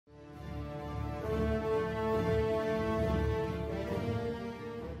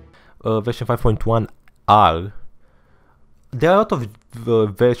version 5.1R. There are a lot of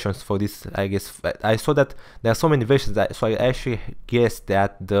versions for this, I guess. I saw that there are so many versions, so I actually guess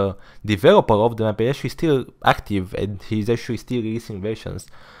that the developer of the map is actually still active and he's actually still releasing versions,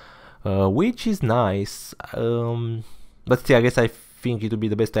 which is nice. But still, I guess I think it would be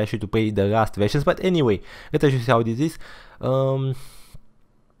the best actually to play the last versions. But anyway, let's actually see how this is.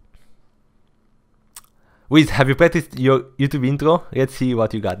 Wiz, have you practiced your YouTube intro? Let's see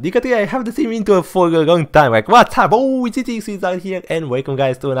what you got. Because I have the same intro for a long time. Like, what's up? Oh, it's xWizard here, and welcome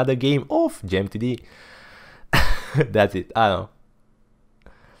guys to another game of GeM today. That's it. I don't know.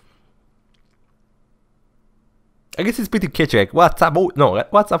 I guess it's pretty catchy. Like, what's up? Oh, no,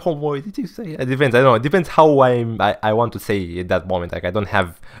 what's up, homeboy? It depends. I don't know. It depends how I want to say at that moment. Like, I don't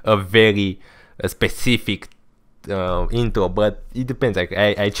have a very specific intro, but it depends. Like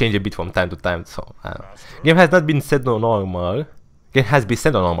I change a bit from time to time, so I don't know. Game has not been set on normal. Game has been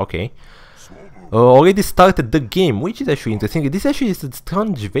set on normal. Okay. Already started the game, which is actually interesting. This actually is a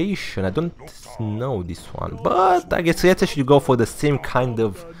strange version. I don't know this one, but I guess let's actually go for the same kind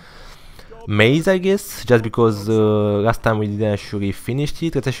of maze, I guess, just because last time we didn't actually finish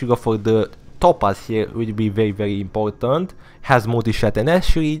it. Let's actually go for the topaz here. Will be very important. Has multi-shot, and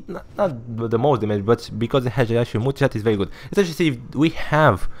actually not the most damage, but because it has actually multi-shot is very good. Let's actually see if we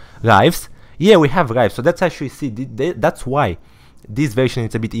have lives. Yeah, we have lives, so that's actually see that's why this version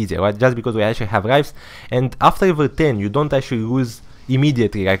is a bit easier, right? Just because we actually have lives, and after level 10 you don't actually lose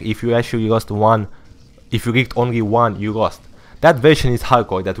immediately. Like if you actually lost one, if you rigged only one, you lost. That version is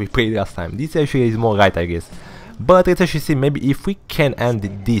hardcore that we played last time. This actually is more right, I guess. But let's actually see maybe if we can end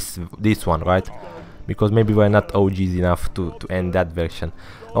this one, right? Because maybe we're not OGs enough to end that version.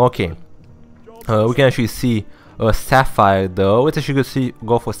 Okay, we can actually see Sapphire though. Let's actually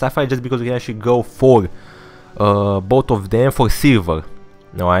go for Sapphire just because we can actually go for both of them for silver.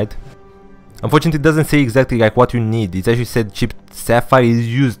 Alright. Unfortunately, it doesn't say exactly like what you need. It actually said cheap Sapphire is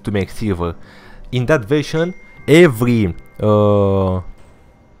used to make silver. In that version, every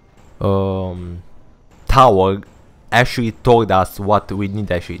tower actually told us what we need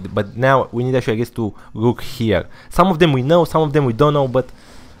actually, but now we need actually, I guess, to look here. Some of them we know, some of them we don't know, but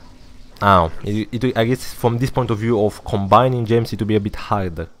I don't know. I guess from this point of view of combining gems, it will be a bit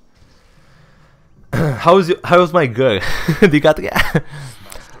harder. How's my girl?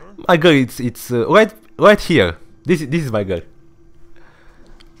 My girl, it's right here. This is my girl.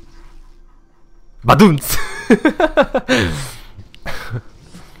 Badoons.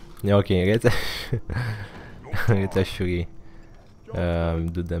 Yeah, okay, let's actually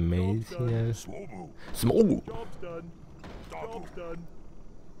do the maze here. Smoke.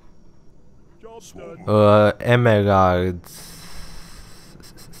 Emeralds.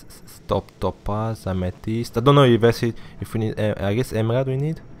 Topaz, amethyst. I don't know if we need. I guess emerald we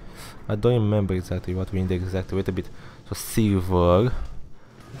need. I don't remember exactly what we need exactly. Wait a bit. So silver,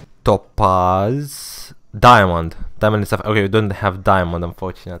 topaz, diamond. Diamond is okay. We don't have diamond,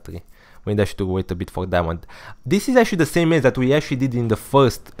 unfortunately. We need actually to wait a bit for diamond. This is actually the same maze that we actually did in the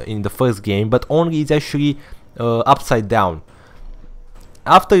first game, but only it's actually upside down.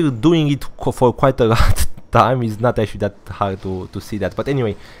 After doing it for quite a lot of time, it's not actually that hard to see that. But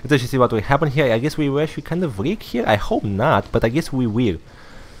anyway, let's actually see what will happen here. I guess we will actually kind of rig here. I hope not, but I guess we will,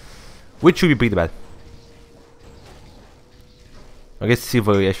 which should be pretty bad. I guess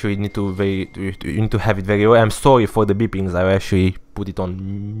silver actually need to you need to have it very well. I'm sorry for the beepings. I will actually put it on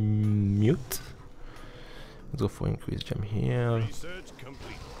mute. Let's go for increased gem here.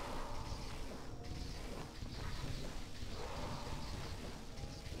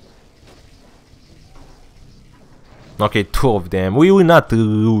 Okay, 2 of them. We will not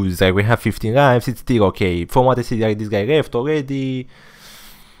lose. Like we have 15 lives. It's still okay. From what I see, like this guy left already.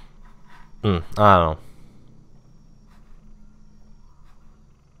 I don't know.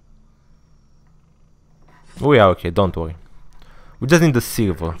 We are okay, don't worry. We just need the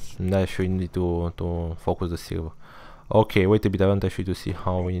silver. And actually need to focus the silver. Okay, wait a bit, I want actually to see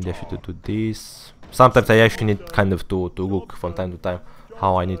how we need actually to do this. Sometimes I actually need kind of to look from time to time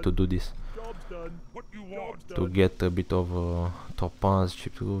how I need to do this. To get a bit of topaz,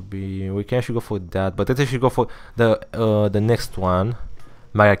 chip ruby. We can actually go for that, but let's actually go for the next one.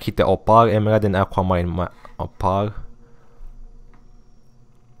 Marakite opal, emerald and aquamarine opal.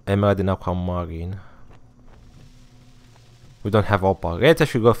 Emerald and aquamarine. We don't have opal. Let's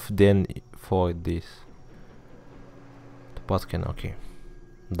actually go then for this. Topaz can, okay.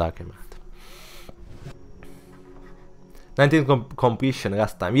 Dark emerald. 19 completion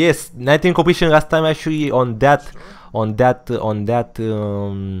last time. Yes, 19 completion last time actually on that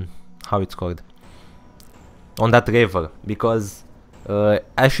how it's called? On that river, because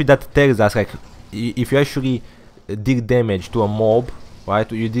actually that tells us like if you actually deal damage to a mob,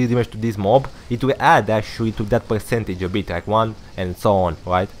 right? You deal damage to this mob, it will add actually to that percentage a bit, like 1 and so on,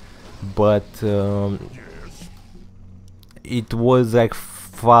 right? But it was like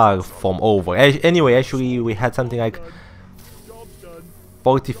far from over. Anyway, actually we had something like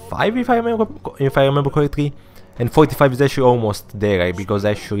 45 if I remember correctly, and 45 is actually almost there, right? Because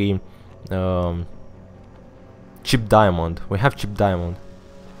actually cheap diamond, we have cheap diamond,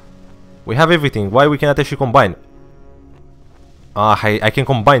 we have everything. Why we cannot actually combine? I can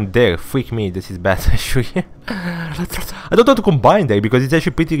combine there. Freak me, this is bad actually. I don't want to combine there because it's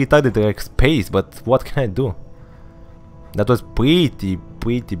actually pretty retarded like space, but what can I do? That was pretty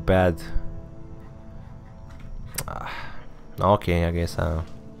bad. Okay, I guess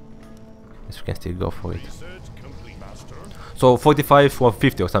we can still go for it. So 45 for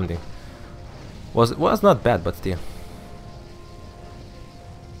 50 or something. Was not bad, but still.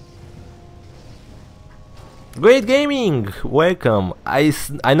 Great Gaming, welcome. I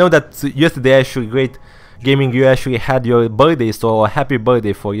know that yesterday actually Great Gaming, you actually had your birthday, so happy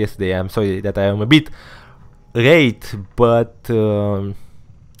birthday for yesterday. I'm sorry that I am a bit late, but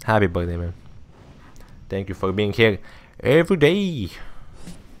happy birthday, man. Thank you for being here every day.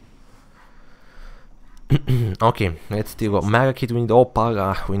 Okay, let's still go. Mega Kit, we need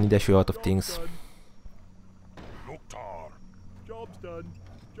Opal, we need actually a lot of things. Job's done.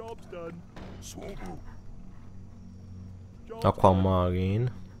 Job's done. Aquamarine,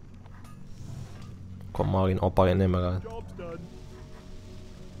 Opal and Emerald.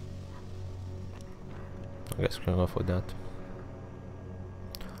 I guess we can go for that.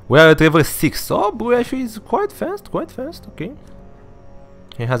 We are at level 6. Oh, Blue actually is quite fast, okay.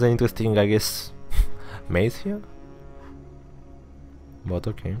 He has an interesting, I guess, maze here. But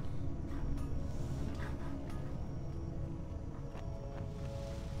okay.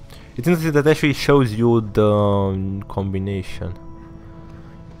 It's interesting that actually shows you the combination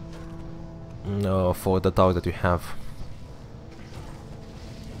for the tower that you have.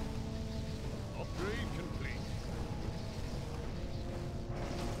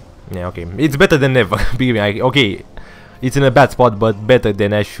 Yeah, okay. It's better than never. Believe me, okay. It's in a bad spot, but better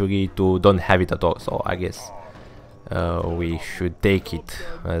than actually to don't have it at all. So I guess we should take it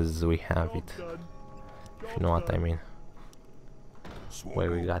as we have it. If you know what I mean.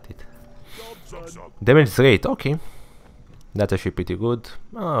 Where we got it. Damage rate, okay. That's actually pretty good.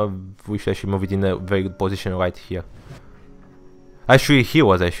 We should actually move it in a very good position right here. Actually, here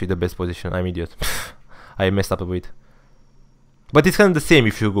was actually the best position. I'm idiot. I messed up a bit. But it's kind of the same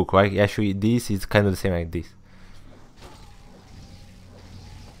if you look, right? Actually, this is kind of the same like this.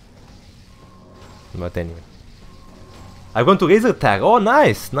 But anyway. I'm going to laser tag. Oh,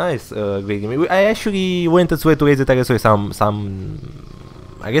 nice, nice. Great game. I actually went as well to laser tag as well some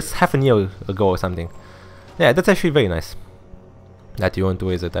I guess half a year ago or something. Yeah, that's actually very nice. That you want to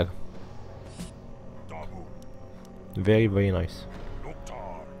laser tag. Very, very nice.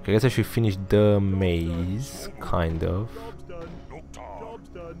 Okay, let's actually finish the maze, kind of.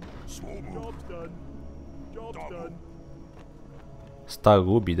 Star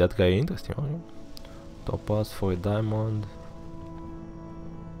Ruby, that guy interesting. Okay. Topaz for a diamond.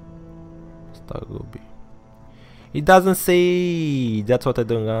 Star Ruby. It doesn't say. That's what I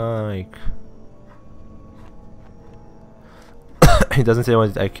don't like. It doesn't say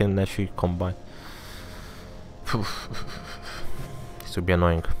what I can actually combine. This would be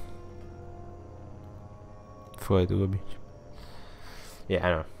annoying. For a Ruby. Yeah, I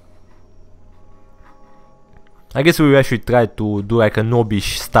know. I guess we will actually try to do like a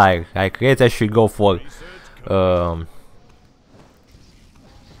nobish style. Like, let's actually go for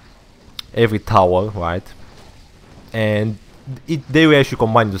every tower, right? And they will actually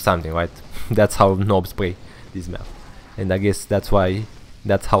combine into something, right? That's how nobs play this map. And I guess that's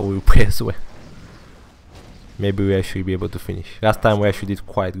how we play as well. Maybe we actually be able to finish. Last time we actually did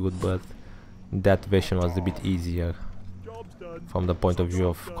quite good, but that version was a bit easier from the point of view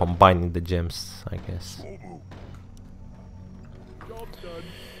of combining the gems, I guess.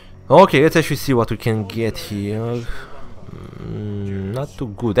 Okay, let's actually see what we can get here. Not too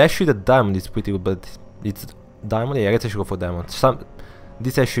good. Actually, the diamond is pretty good, but it's diamond. Yeah, let's actually go for diamond.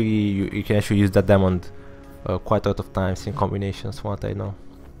 This actually you can actually use that diamond quite a lot of times in combinations, from what I know.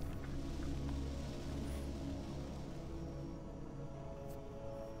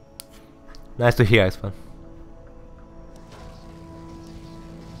 Nice to hear, Iceman.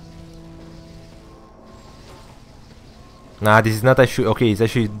 Nah, this is not actually okay. It's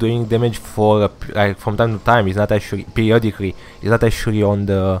actually doing damage for like from time to time. It's not actually periodically. It's not actually on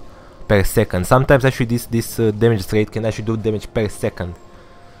the per second. Sometimes actually this damage rate can actually do damage per second,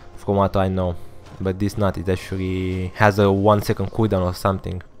 from what I know. But this not, it actually has a 1 second cooldown or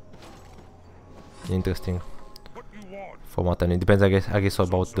something. Interesting. From what I know, it depends I guess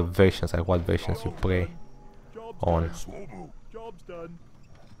about the versions, like what versions you play on. Job's done.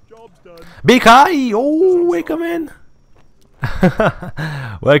 Job's done. Big Hi! Oh, welcome in!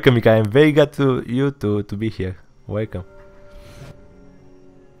 Welcome, Mika. I'm very glad to be here. Welcome.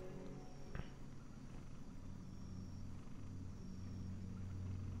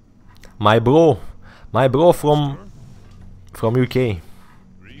 My bro from UK.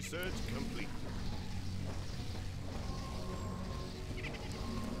 Research complete.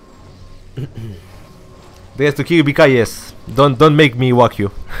 There's to kill Bika, yes. Don't make me walk you.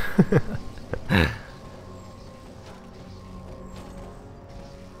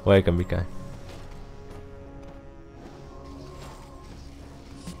 Welcome, Bika.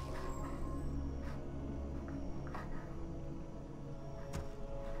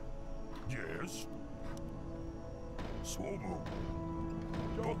 Yes. Swobo.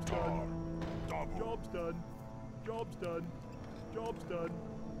 Job's done. Job's done. Job's done. Job's done.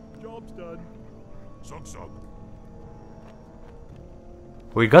 Job's done. Sug sug.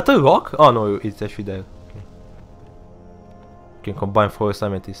 We got a rock? Oh no, it's actually there. Okay. Can combine for a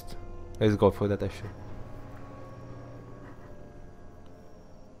scientist. Let's go for that actually.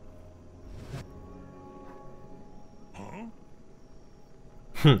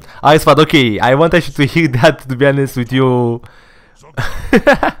 Ice Fad, okay, I want actually to hear that, to be honest with you.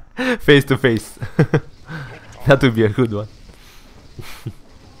 Face to face. That would be a good one.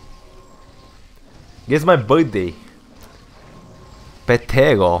 Guess my birthday.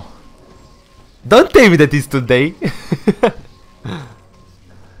 Petero. Don't tell me that it's today.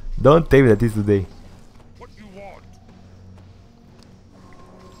 Don't tell me that it's today. What you want?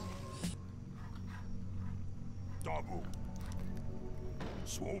 Dabu.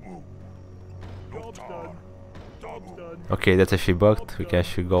 Swobo. Job's done. Job's done. Okay, that's actually bugged. We can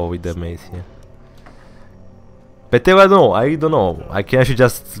actually go with the maze here. Petero, no, I don't know. I can actually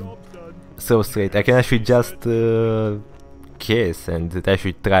just so straight. I can actually just guess and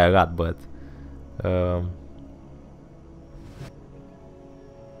actually try a lot, but oh,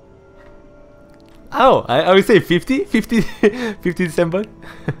 I would say 50 December.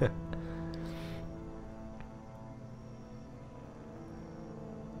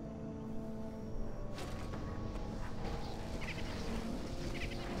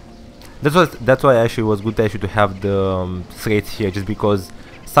 That's why actually was good actually to have the threads here, just because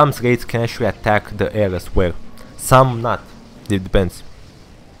some threads can actually attack the air as well, some not. It depends.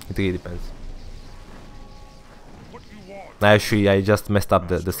 It really depends. I just messed up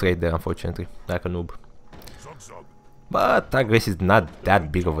the thread there, unfortunately, like a noob. But I guess it's not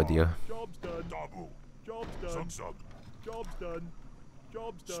that big of a deal. Job's done. Job's done. Job's done.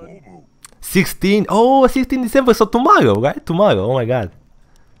 Job's done. 16. Oh, 16 December. So tomorrow, right? Tomorrow. Oh my god.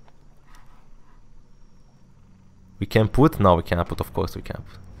 We can put? No, we cannot put. Of course, we can't.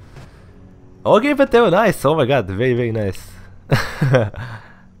 Okay, but they were nice. Oh my god, very, very nice.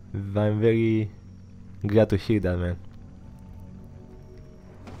 I'm very glad to hear that, man.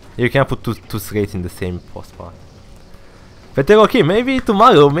 You can put two threads in the same spot. But okay, maybe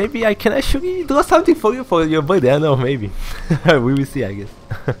tomorrow, maybe I can actually do something for you for your birthday. I don't know, maybe. We will see, I guess.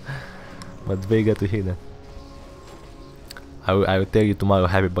 But very glad to hear that. I will tell you tomorrow,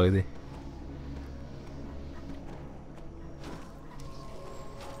 happy birthday.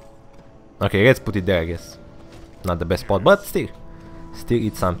 Okay, let's put it there, I guess. Not the best spot, but still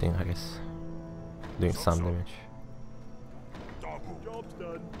it's something, I guess. Doing some damage. Job's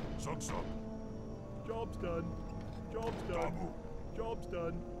done. Job's done. Job's done. Job's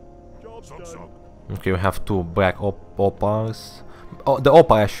done. Job's done. Okay, we have two black opals. Oh, the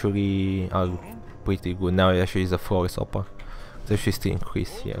opal actually are pretty good. Now it actually is a forest opal. So actually still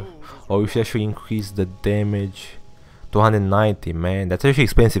increase here. Or we should actually increase the damage. 290, man, that's actually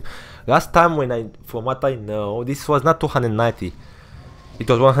expensive. Last time when from what I know, this was not 290. It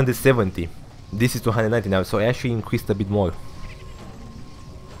was 170. This is 290 now, so I actually increased a bit more.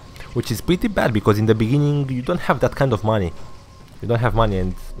 Which is pretty bad, because in the beginning you don't have that kind of money. You don't have money,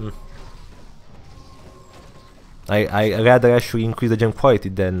 and I rather actually increase the gem quality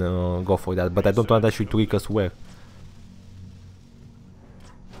than go for that, but I don't want actually to weak us well.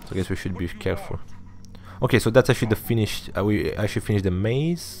 So I guess we should be careful. Okay, so that's actually the finished. We actually finished the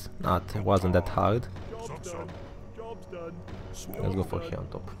maze. It wasn't that hard. Let's go for here on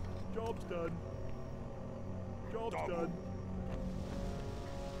top. Job's done. Job's done.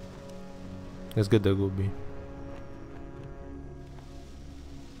 Let's get the ruby.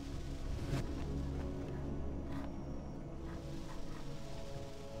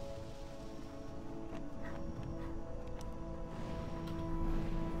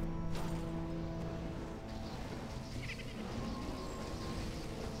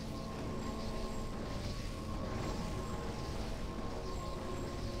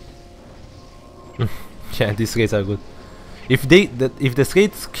 Yeah, these raids are good. If the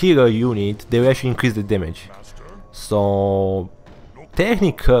raids kill a unit, they will actually increase the damage. So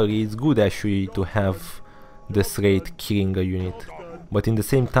technically, it's good actually to have this raid killing a unit. But in the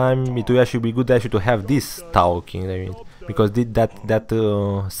same time, it will actually be good actually to have this tower killing a unit, because this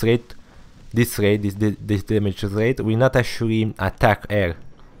damage rate will not actually attack air.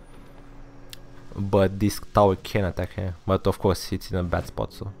 But this tower can attack air. But of course, it's in a bad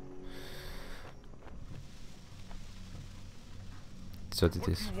spot, so. So it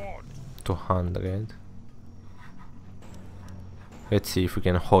is 200. Let's see if we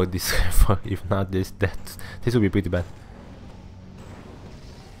can hold this. If not, this will be pretty bad.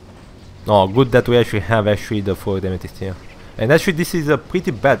 Oh, good that we actually have the 4 damages here. And actually, this is a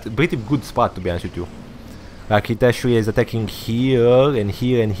pretty good spot, to be honest with you. Like, it actually is attacking here and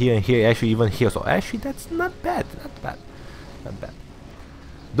here and here and here, actually even here. So actually, that's not bad, not bad.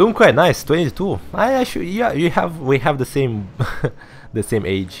 Doing quite nice, 22. Yeah, we have the same the same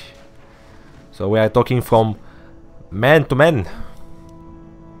age. So we are talking from man to man.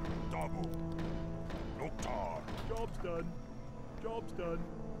 Job's done. Job's done.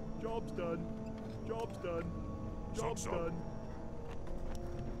 Job's done. Job's done. Job's done.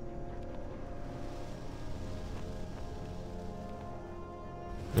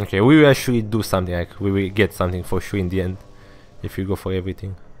 Okay, we will actually do something, like we will get something for sure in the end. If you go for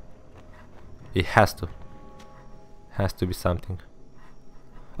everything, it has to be something.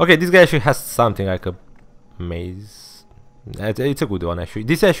 Okay, this guy actually has something like a maze. It's a good one actually.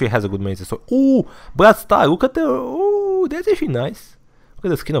 This actually has a good maze. So, ooh, Blood Star. Look at the. Ooh, that's actually nice. Look at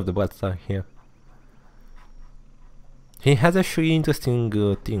the skin of the Blood Star here. He has actually interesting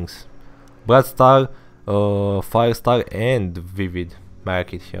things. Blood Star, Fire Star, and Vivid. I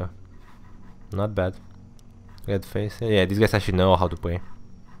like it here. Not bad. Red face. Yeah, these guys actually know how to play,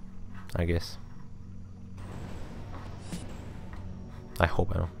 I guess. I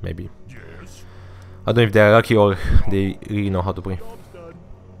hope. I know. Maybe. Yes. I don't know if they're lucky or they really know how to play. Job's done.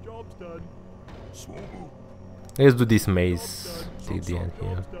 Job's done. Let's do this maze till the end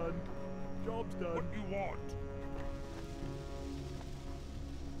here. Job's done. Job's done. What you want?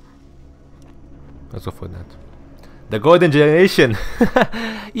 Let's go for that. The golden generation.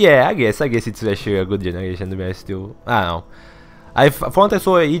 Yeah, I guess it's actually a good generation, to be honest. Still, I don't know. I found I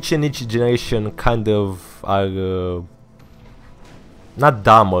saw each generation kind of are not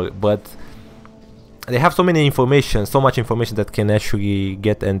dumber, but they have so many information, so much information that can actually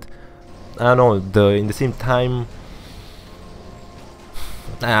get, and I don't know. In the same time,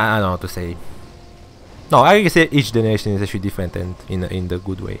 I don't know how to say. No, I guess each generation is actually different and in the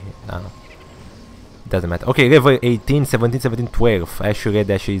good way. I don't know. Doesn't matter. Okay, level 18, 17, 17, 12. Actually,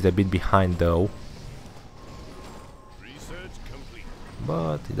 red actually is a bit behind though. Research complete.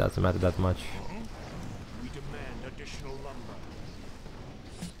 But it doesn't matter that much. We demand additional lumber.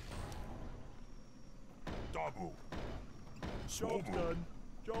 Double. Job's done.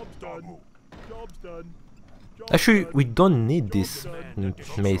 Job's done. Job's done. Job's Actually, done. we don't need this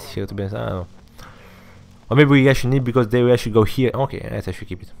maze here, to be honest. I don't know. Or maybe we actually need, because they will actually go here. Okay, let's actually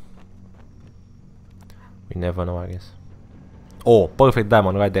keep it. We never know, I guess. Oh, perfect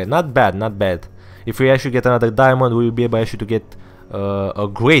diamond right there. Not bad, not bad. If we actually get another diamond, we will be able actually to get a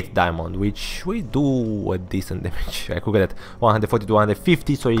great diamond, which will do a decent damage. Like, look at that, 140 to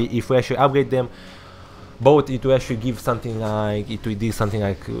 150. So if we actually upgrade them both, it will actually give something like, it will do something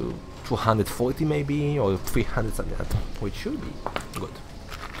like 240 maybe, or 300, something like that, which should be good.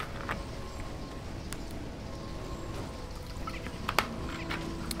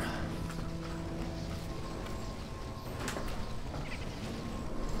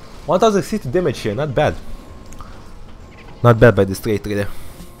 $1060 damage here, not bad. Not bad by the straight trader.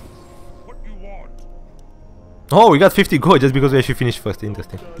 What you want? Oh, we got 50 gold just because we actually finished first.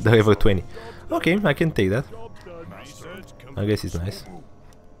 Interesting. The level 20. Okay, I can take that. Job's done. Research complete. I guess it's nice.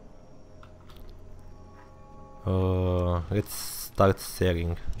 Let's start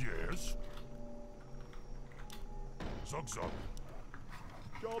selling. Yes. Zug.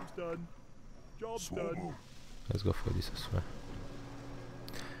 Job's done. Job's done. Let's go for this as well.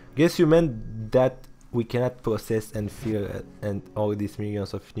 Guess you meant that we cannot process and feel and all these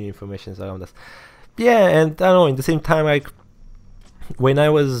millions of new informations around us. Yeah, and I don't know, in the same time, like when I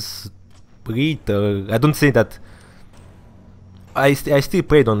was little, I don't say that I still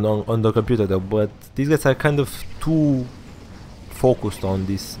played on the computer though, but these guys are kind of too focused on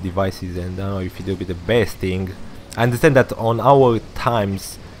these devices, and I don't know if it will be the best thing. I understand that on our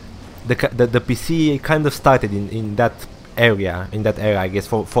times the PC kind of started in that area, I guess,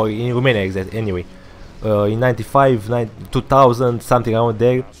 for in Romania anyway, in 95, 2000, something around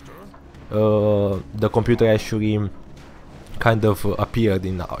there. the computer actually kind of appeared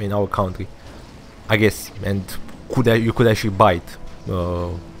in our country, I guess, and you could actually buy it.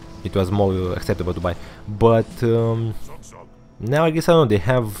 It was more acceptable to buy, but now I guess I don't know. They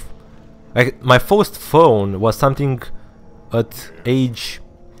have, like, my first phone was something at age,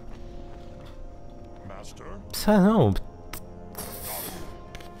 Master. I don't know,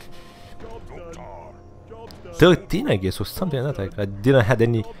 Job's done. Job's done. 13 I guess, or something like that. Like, I didn't have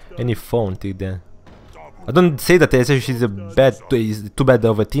any phone till then. I don't say that actually is too bad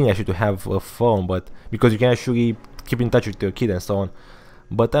of a thing actually to have a phone, but because you can actually keep in touch with your kid and so on.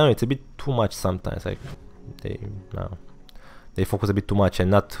 But I don't know, it's a bit too much sometimes. Like they focus a bit too much and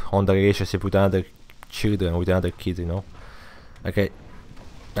not on the relationship with other children, with other kids, you know. Like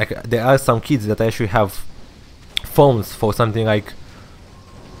there are some kids that actually have phones for something like,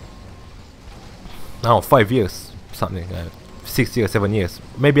 I don't know, 5 years, something, 6 years, 7 years.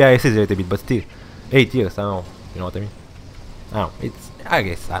 Maybe I exaggerate a bit, but still, 8 years. I don't know. You know what I mean? I don't know. I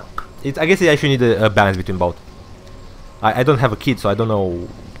guess it actually need a balance between both. I don't have a kid, so I don't know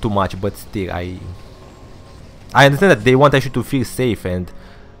too much, but still, I understand that they want actually to feel safe, and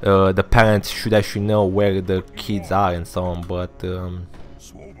the parents should actually know where the kids are and so on, but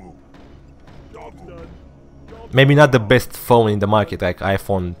maybe not the best phone in the market, like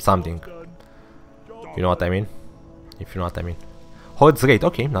iPhone something. You know what I mean? If you know what I mean. Holds rate,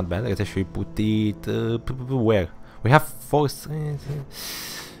 okay, not bad. Let's actually put it where? We have 4.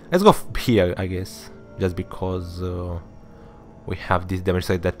 Let's go here, I guess, just because we have this damage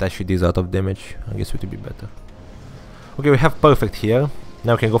rate that actually deals a lot of damage. I guess it would be better. Okay, we have perfect here.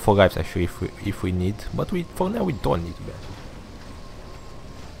 Now we can go for lives actually if we need, but for now we don't need to be actually.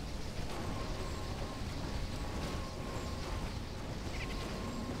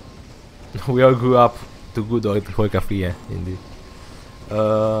 We all grew up to good old Warcraft 3, yeah, indeed.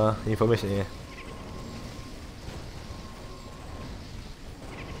 Information, yeah.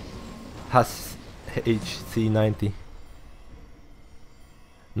 Has HC90.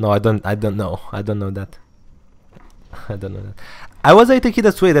 No, I don't know. I don't know that. I don't know that. I was a kid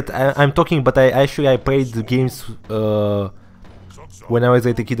as well that I'm talking, but I played the games when I was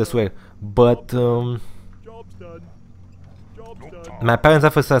a kid as well. But my parents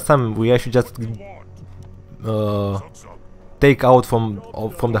after some we actually just take out from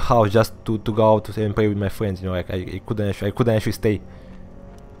the house just to go out and play with my friends. You know, like I couldn't actually stay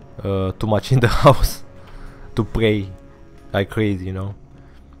too much in the house to play like crazy. You know.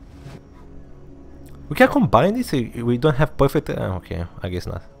 We can combine this. We don't have perfect. Okay, I guess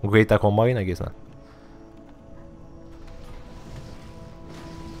not. Greater combine, I guess not.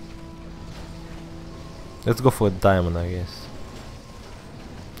 Let's go for a diamond, I guess.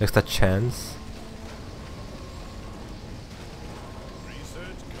 Extra chance.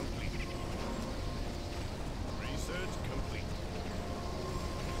 Research complete. Research complete.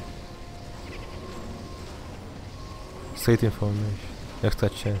 Straight information. Extra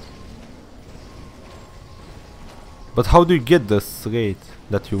chance. But how do you get the rate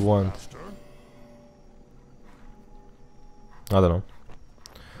that you want? I don't know.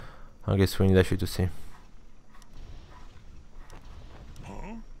 I guess we need actually to see.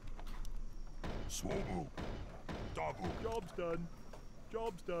 Job's done.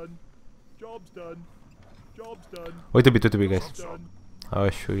 Job's done. Job's done. Job's done. Wait a bit, guys. Done. I'll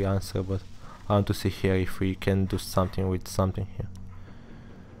actually answer, but I want to see here if we can do something with something here.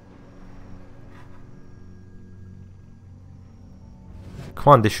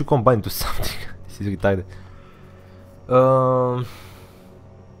 Come on, they should combine to something. This is retarded.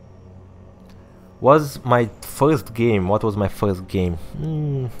 Was my first game? What was my first game?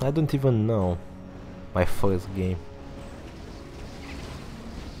 I don't even know. My first game.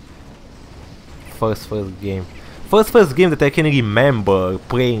 First game. First game that I can remember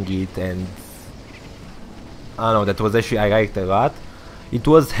playing it, and I don't know, that was actually I liked a lot. It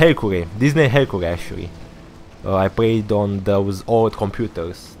was Hercule, Disney Hercule actually. I played on those old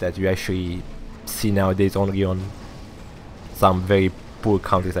computers that you actually see nowadays only on some very poor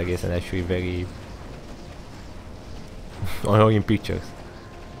countries, I guess, and actually very only in pictures.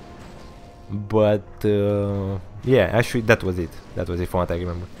 But yeah, actually that was it. That was it from what I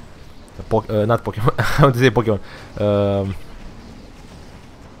remember. Not Pokemon. I want to say Pokemon.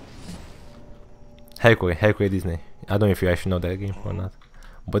 Hercule Disney. I don't know if you actually know that game or not,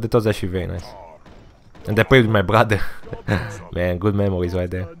 but it was actually very nice. And I played with my brother. Man, good memories right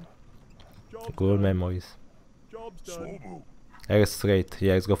there. Good memories. Air's rate.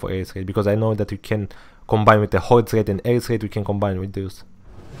 Yeah, let's go for air's rate, because I know that we can combine with the Horde rate, and air's rate we can combine with those.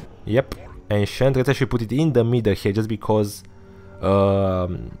 Yep. Ancient. Let's actually put it in the middle here, just because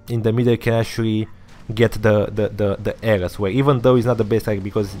in the middle can actually get the errors, where even though it's not the best like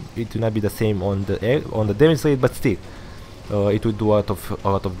because it will not be the same on the damage rate, but still it will do a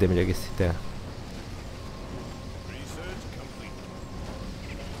lot of damage, I guess, there.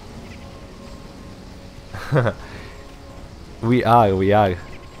 we are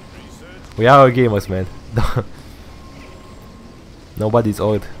gamers, man. Nobody's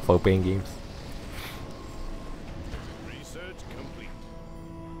old for playing games.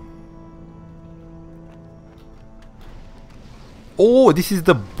 Oh, this is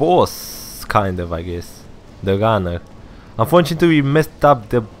the boss, kind of, I guess. The runner. Unfortunately, we messed up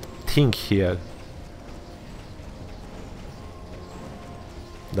the thing here.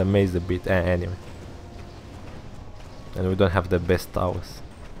 The maze a bit, anyway. And we don't have the best towers.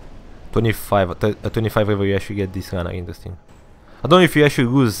 25 level you actually get this runner, interesting. I don't know if you actually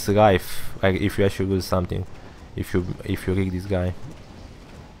lose life, like if you actually lose something, if you rig this guy.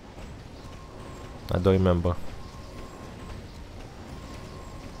 I don't remember.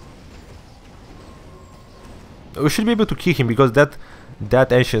 We should be able to kill him because that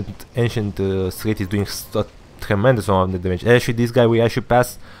ancient threat is doing a tremendous amount of damage. Actually, this guy we actually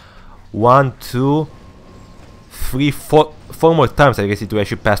pass 1, 2, 3, 4 more times. I guess it will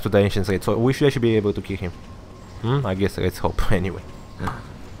actually pass to the ancient threat, so we should actually be able to kill him. I guess let's hope. Anyway.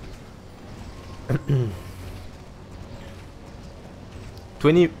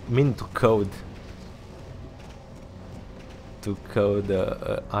 20 minutes to code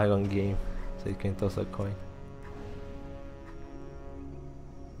the iron game, so you can toss a coin.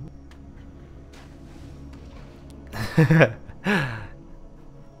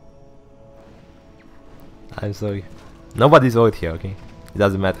 I'm sorry. Nobody's old here, okay? It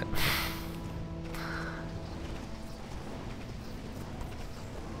doesn't matter.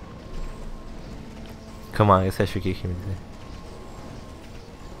 Come on, let's actually kick him.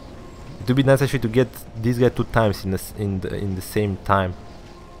 It would be nice actually to get this guy 2 times in the same time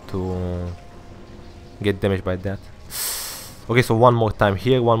to get damaged by that. Okay, so 1 more time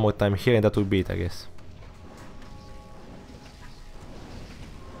here, 1 more time here, and that will be it, I guess.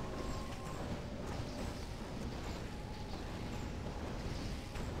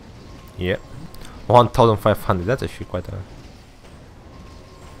 Yeah, 1500. That's actually quite a.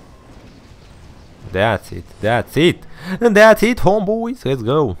 That's it. That's it. And that's it, homeboys. Let's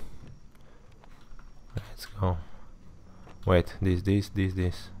go. Let's go. Wait, this.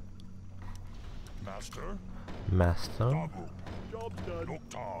 Master. Job's done.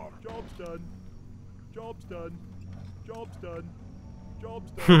 Job's done. Job's done. Job's done.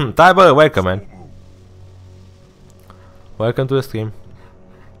 Job's done. Tiber, welcome, man. Welcome to the stream.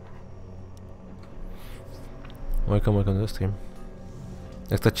 Welcome to the stream.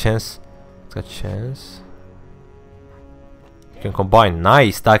 Extra chance. You can combine.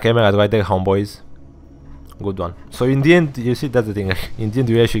 Nice! Dark Emerald right there, homeboys. Good one. So in the end, you see, that's the thing. In the end,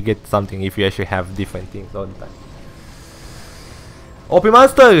 you actually get something if you actually have different things all the time. OP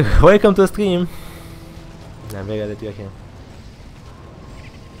Master! Welcome to the stream. I'm very glad that you're here.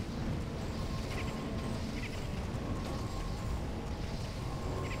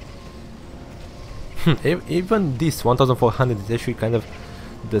 Even this 1400 is actually kind of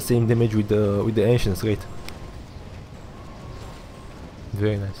the same damage with the ancients rate.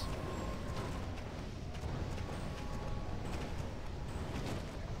 Very nice.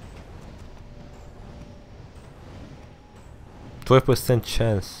 %12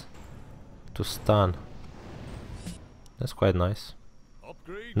 chance to stun. That's quite nice.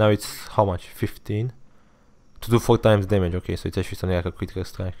 Upgrade. Now it's how much? 15 to do 4 times damage. Okay, so it's actually something like a critical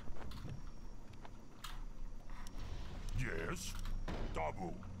strike. Yes.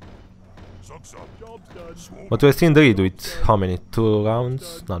 Double. Sucks up. Job's done. But we're still ready with how many? 2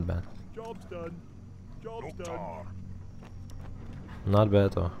 rounds? Not bad. Job's done. Job's done. Not bad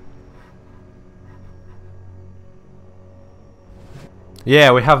at all.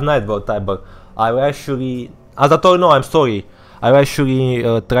 Yeah, we have Nightbot type, but I will actually, as I told you, no, I'm sorry. I will actually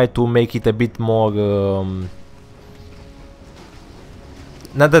try to make it a bit more.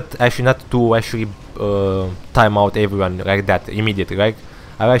 Not to actually time out everyone like that immediately, right?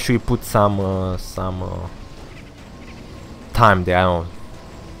 I'll actually put some time there, I don't know,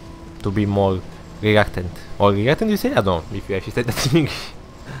 to be more reluctant. Or reluctant, you say? I don't know if you actually said that in English.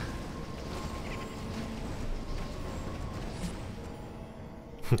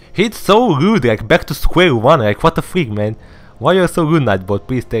 It's so rude, like back to square one, like what the freak, man. Why you're so rude, Nightbot?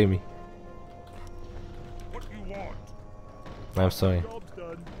 Please tell me. What do you want? I'm sorry. Job's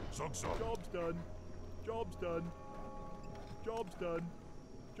done. Sucks up. Job's done. Job's done. Job's done.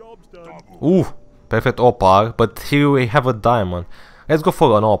 Job's done. Ooh, Perfect opal, but here we have a diamond. Let's go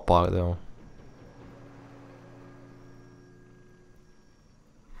for an opal though.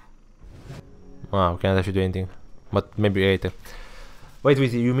 Wow, can't actually do anything. But maybe later. Wait,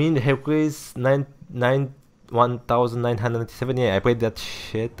 you mean Hercules 1997? Yeah, I played that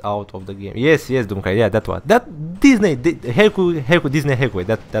shit out of the game. Yes, Doomkai, yeah, that one. That Disney, Hercules, Disney Hercules,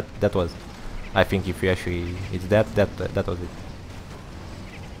 that was. I think if you actually, it's that was it.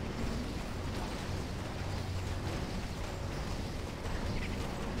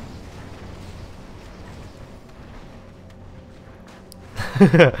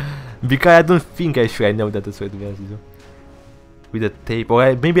 Because I don't think I know that that's what it is. With the tape,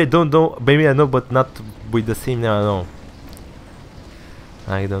 or maybe I don't know, maybe I know, but not with the same name.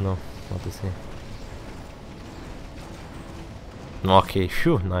 I don't know what to say. Okay,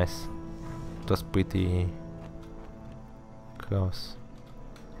 sure, nice. It was pretty close.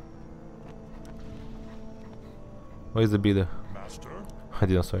 Where is the bidder? Master. I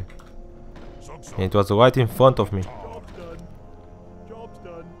didn't sorry. Sub-sub. And it was right in front of me. Job's done. Job's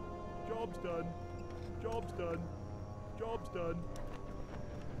done. Job's done. Job's done. Job's done.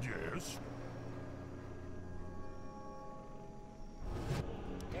 Yes.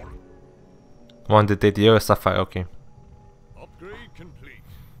 180 euros sapphire, okay. Upgrade complete.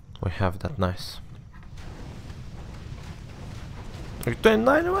 We have that, nice. Okay,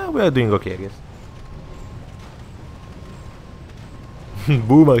 29, well, we are doing okay, I guess.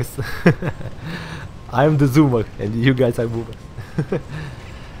 Boomers. I'm the zoomer, and you guys are boomers.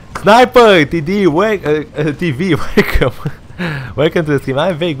 Sniper! TD, TV, welcome. Welcome to the stream.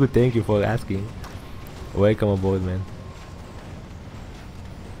 I'm very good, thank you for asking. Welcome aboard, man.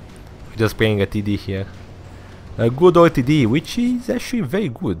 Just playing a TD here. A good old TD, which is actually very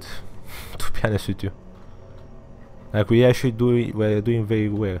good, to be honest with you. Like we're doing very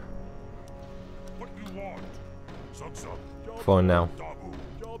well. What you want? Sub-sub. For now. Dabu.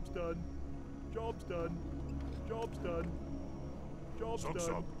 Job's done. Job's done. Job's done. Job's done.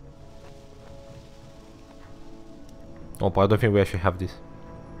 Sub-sub. Oh, but I don't think we actually have this.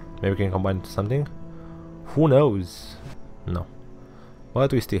 Maybe we can combine it to something? Who knows? No.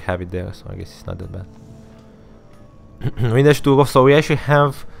 But we still have it there, so I guess it's not that bad. We need to go, so we actually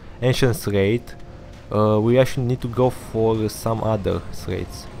have Ancient Slate. We actually need to go for some other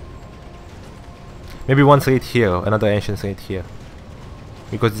slates. Maybe one slate here, another Ancient Slate here.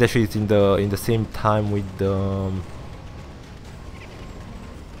 Because it's actually in the same time with the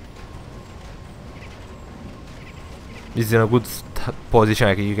this is in a good position,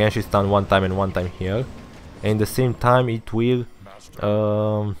 like you can actually stun one time and one time here. And at the same time it will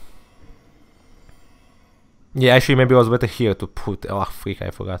yeah, actually maybe it was better here to put, oh freak,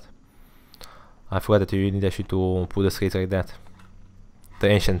 I forgot that you need actually to put the slates like that. The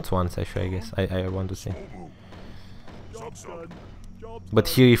ancient ones actually, I guess, I want to say. Job's done. Job's But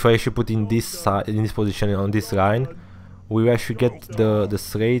done. here if I actually put in this side, in this position on this line, we will actually get the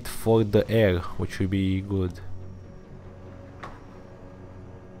slate for the air, which will be good.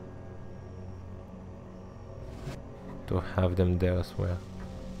 To have them there as well.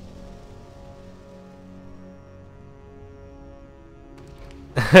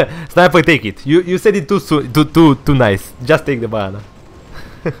 Sniper, take it. You said it too soon, too nice. Just take the banana.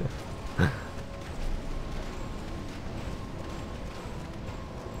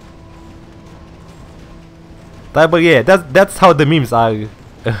 But yeah, that's how the memes are.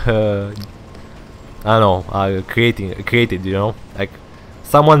 I don't know, are created. You know, like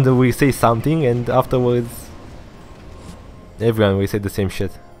someone will say something and afterwards everyone will say the same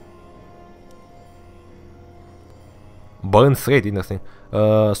shit. Burn slate, interesting.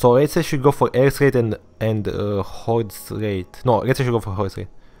 So let's actually go for air slate and horde slate. No, let's actually go for horde slate.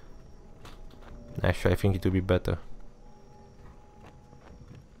 Actually, I think it will be better.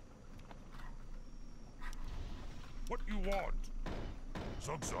 What you want?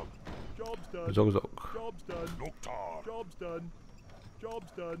 Zug-zug. Job's done. Zog zog. Job's done. Noctar. Job's done.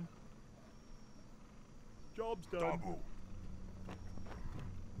 Job's done. Job's done. Dabu.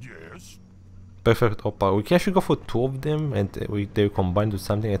 Yes. Perfect opal. We can actually go for two of them and they combine to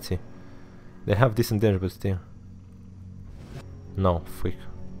something. Let's see. They have decent damage, but still. No, freak.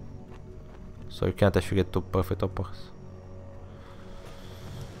 So you can't actually get two perfect opals.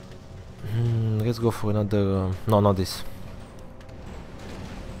 Let's go for another. No, not this.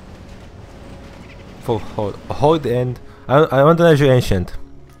 For horde and I want an actually ancient.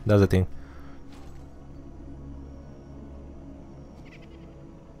 That's the thing.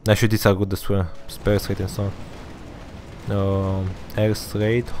 Actually, these are good as well. Spare straight and so on. Air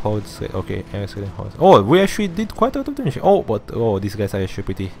straight, horde straight. Okay, air straight and horde. Oh, we actually did quite a lot of damage. Oh, but oh, these guys are actually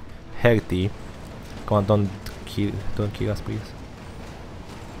pretty healthy. Come on, don't kill us, please.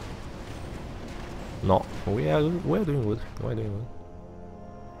 No, we're doing good. We're doing good.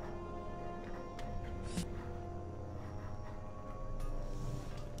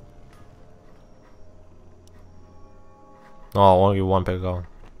 Oh, only one per round.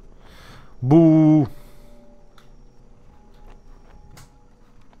 Boo!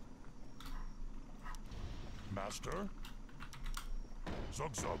 Master?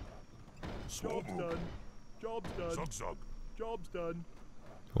 Zug zug. Job's Swobu. done. Job's done. Zug zug. Job's done.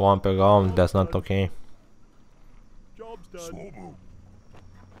 One per round, that's not okay. Job's done.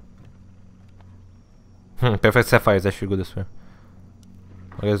 Swobu. Perfect Sapphire is actually good as well.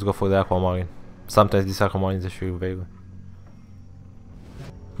 Let's go for the Aquamarine. Sometimes this Aquamarine is actually very good.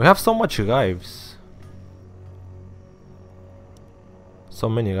 We have so much lives. So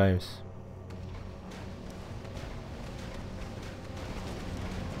many lives.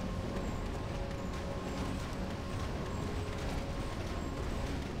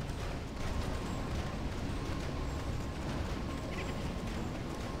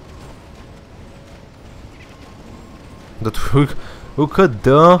 That we could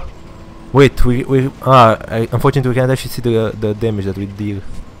do. Wait, unfortunately we can't actually see the damage that we deal,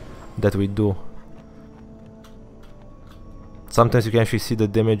 that we do. Sometimes you can actually see the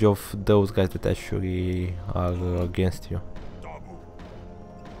damage of those guys that actually are against you. Dabu.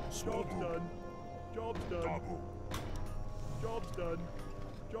 Job's Swobu. done. Job's done. Dabu. Job's done.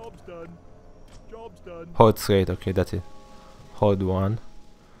 Job's done. Job's done. Hold straight, okay, that's it. Hold one.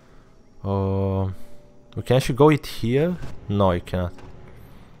 We can actually go it here? No, you cannot.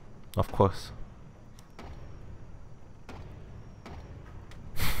 Of course.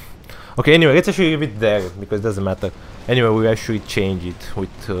 Okay, anyway, let's actually leave it there because it doesn't matter. Anyway, we actually change it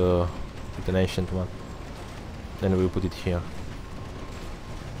with an ancient one. Then we'll put it here.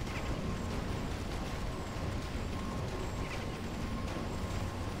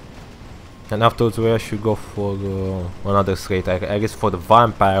 And afterwards we actually go for another slate. I guess for the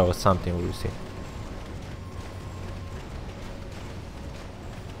vampire or something, we'll see.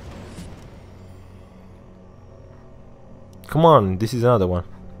 Come on, this is another one.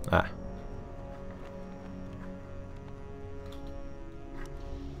 Ah.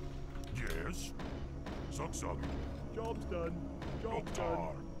 Yes. Zug zug. Job's done. Job's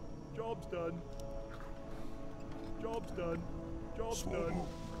done. Doktar. Job's done. Job's done. Job's done. Swobu.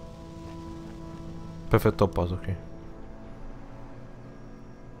 Perfect topaz, okay.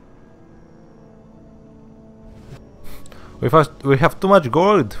 We have too much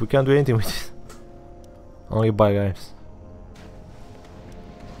gold. We can't do anything with it. Only buy lives.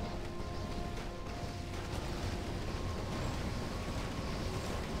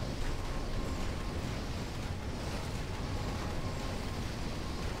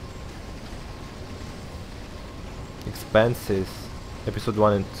 Expenses. Episode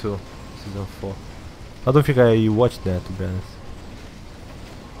 1 and 2. Season 4. I don't think I watched that, to be honest.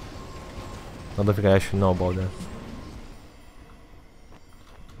 I don't think I actually know about that.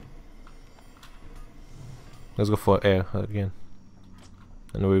 Let's go for air again.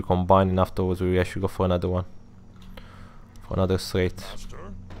 And we'll combine, and afterwards we actually go for another one. For another straight. Master.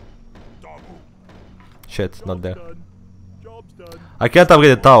 Dabu. Shit, not there. Done. Job's done. I can't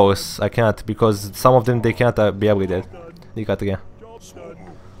upgrade the towers. I can't, because some of them they can't be upgraded. Done. Nikatria. Job's done. Swobu.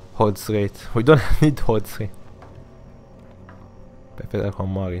 Hold straight. We don't need hold straight. Perfect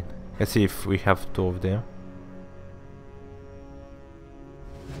Aquamarine. Let's see if we have two of them.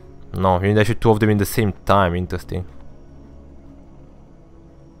 No, we need actually two of them in the same time. Interesting.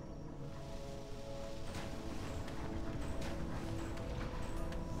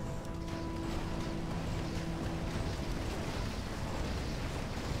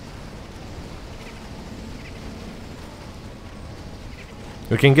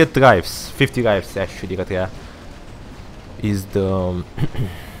 We can get lives, 50 lives actually, but yeah, is the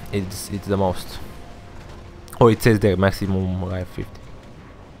it's the most. Oh, it says there maximum life 50.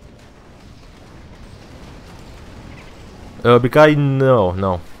 Because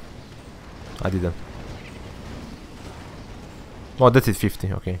no, I didn't. Oh, that is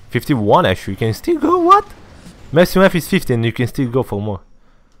 50. Okay, 51 actually. You can still go. What? Maximum life is 50, and you can still go for more.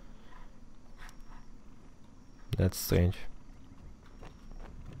 That's strange.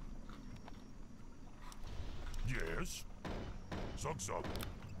 Yes. Zug zug.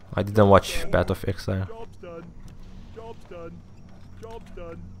 I didn't watch Path of Exile. Job's done. Job's done. Job's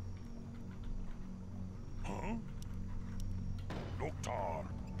done. Huh? Doktar.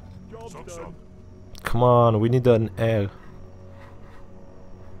 Job's Zug done. zug. Come on, we need an air.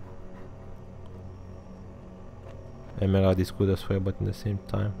 Emerald is good as well, but in the same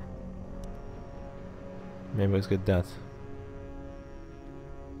time. Maybe let's get that.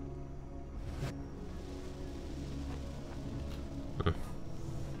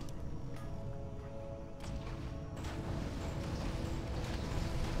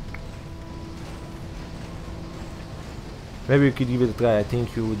 Maybe you could give it a try. I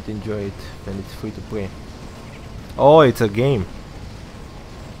think you would enjoy it, and it's free to play. Oh, it's a game.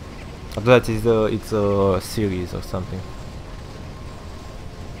 I thought it's a series or something.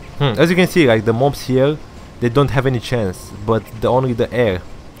 As you can see, like the mobs here, they don't have any chance, but only the air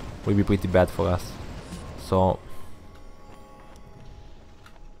will be pretty bad for us. So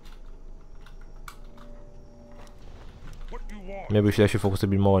What you want? maybe we should actually focus a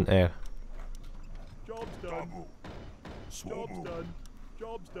bit more on air. Job's done. Job's done.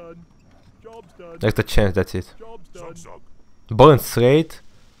 Job's done. Job's done. That's the chance, that's it. Job's done. Zug zug. Burn straight,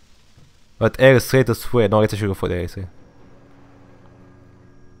 but air straight as well. No, let's actually go for the air straight.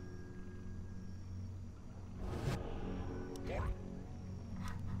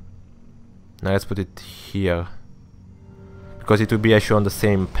 Now let's put it here, because it will be actually on the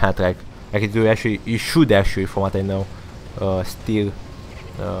same path. Like it will actually, you should actually, from what I know, still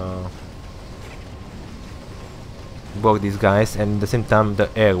block these guys, and at the same time the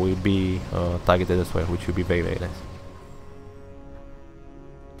air will be targeted as well, which will be very nice.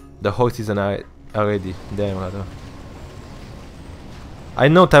 The horses are already there, rather. I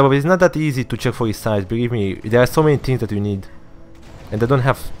know, Tyler, but it's not that easy to check for his size. Believe me, there are so many things that you need, and I don't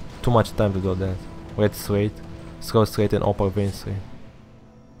have too much time to do that. Red straight, scroll straight, and upper vein straight.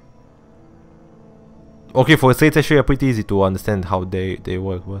 Okay, for straight actually are pretty easy to understand how they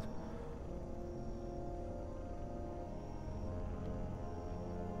work, but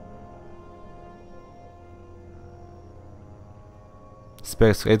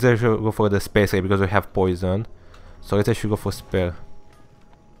spare straight. Let's actually go for the spare straight because we have poison. So let's actually go for spare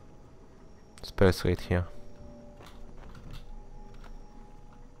straight here.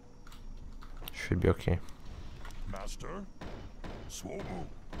 Should be okay. Master. Swobu.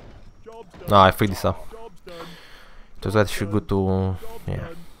 Job's done. No, I freed this up. Job's done. So that should go to, yeah.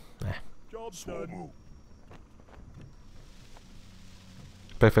 Job's done. Swobu.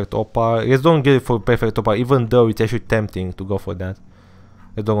 Perfect opar. Let's don't get it for perfect opar, even though it's actually tempting to go for that.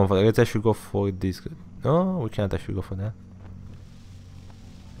 Let's don't go for that. Let's actually go for this. No, we can't actually go for that.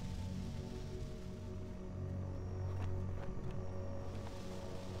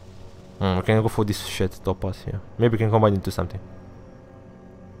 We can go for this shit topaz here. Maybe we can combine into something.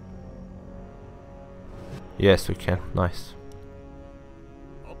 Yes, we can. Nice.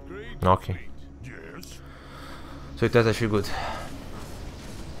 Upgrade Okay. complete. Yes. So that's actually good.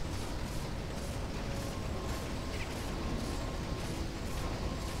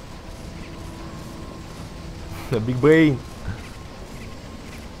 A big brain.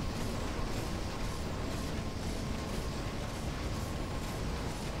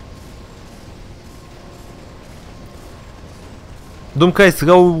 Doomka is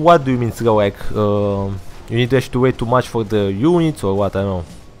slow. What do you mean slow? Like you need to actually wait too much for the units or what? I don't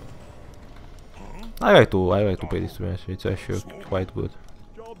know. I like to play this, to be honest. It's actually quite good.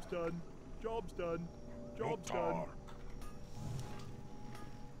 Job's done. Job's done. Job's done.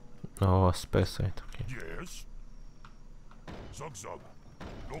 Oh, space right. Okay. Yes. Zug zug.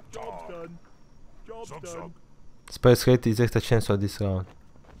 Job's Doktar. done. Job's Zug done. zug. Space rate is extra chance for this round.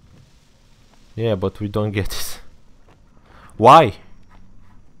 Yeah, but we don't get it. Why?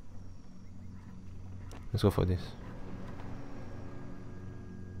 Let's go for this.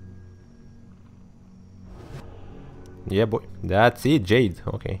 Yeah, boy. That's it, Jade.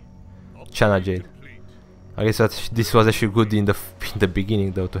 Okay. Chana Jade. Complete. I guess that this was actually good in the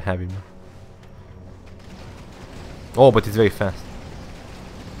beginning, though, to have him. Oh, but it's very fast.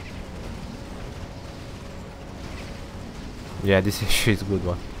 Yeah, this actually is a good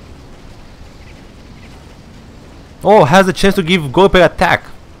one. Oh, has a chance to give goal per attack.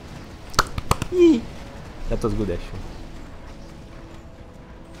 Yee. That was good, actually.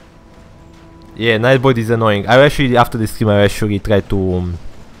 Yeah, Nightboard is annoying. I actually, after this stream, I actually try to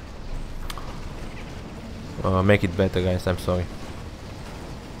make it better, guys. I'm sorry.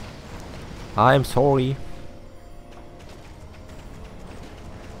 I'm sorry.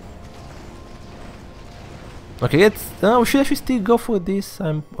 Okay, let's. We should actually still go for this.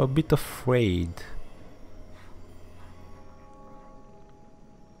 I'm a bit afraid.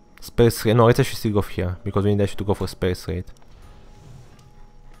 Space rate. No, let's actually still go here because we need actually to go for space rate.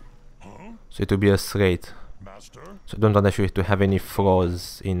 So it will be a straight. Master. So I don't want actually to have any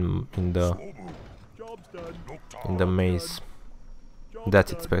flaws in the Swobu. Job's done. Doktar. maze. Job's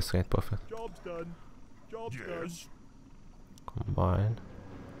That's done. it, space rate, perfect. Job's done. Job's done. Yes. Combine.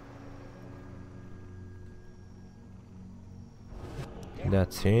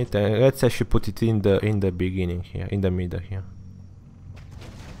 That's it. Let's actually put it in the beginning here, in the middle here.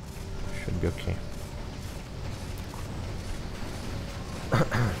 Should be okay.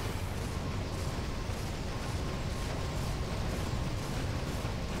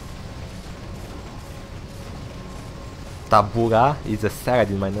 Tabura is a salad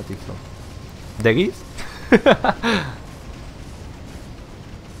in my native song. There is?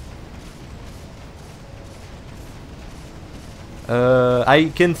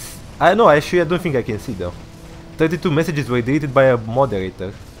 I know, actually I don't think I can see though. 32 messages were deleted by a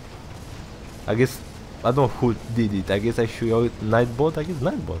moderator. I guess, I don't know who did it. I guess I should, or Nightbot, I guess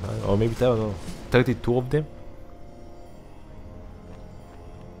Nightbot, or maybe, I don't know, 32 of them.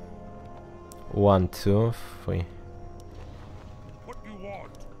 1, 2, 3. What you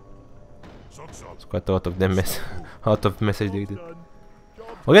want? It's quite a lot of them out of message deleted.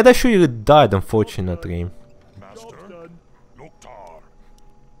 Okay, that actually died unfortunately. Master, Loktar.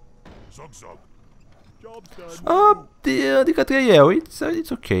 Zug. The Katria, yeah,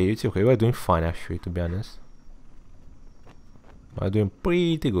 it's okay, we're doing fine actually, to be honest. We're doing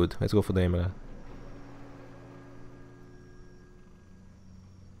pretty good. Let's go for the emerald.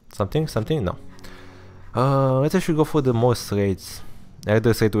 Something? No. Let's actually go for the most raids.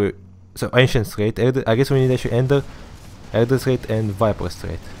 Elder's raid, so Ancient's raid. I guess we need actually Elder's raid and Viper's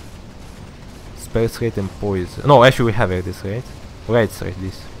raid. Spell's raid and Poison. No, actually we have Elder's raid. Raid's raid,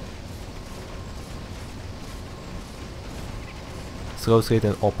 this. Slow's raid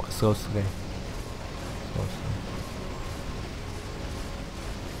and Slow's raid.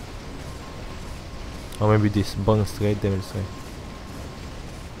 Or maybe this Burns raid, Devil's raid.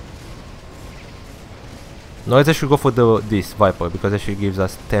 No, let's actually go for this Viper, because actually gives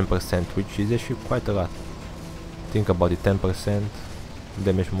us 10%, which is actually quite a lot. Think about it, 10%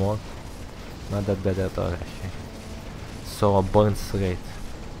 damage more. Not that bad at all actually. So a Burns rate.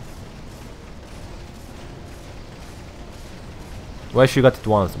 We actually got it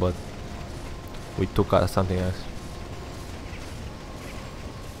once, but we took something else.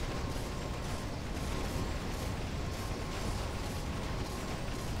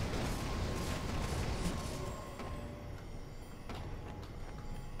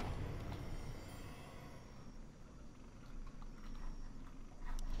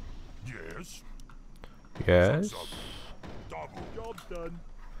 Yes. Job's done.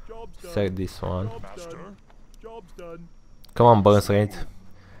 Set this one. Job's done. Come on, Burns rate.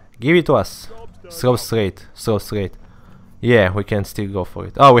 Give it to us. Slow straight. Yeah, we can still go for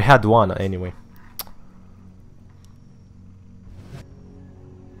it. Oh, we had one anyway.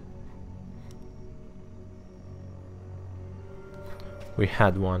 We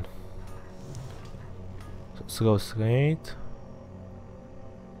had one. Slow straight.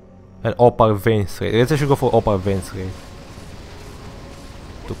 And Opal Veins rate. Let's actually go for Opal Veins rate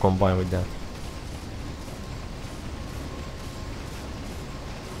to combine with that.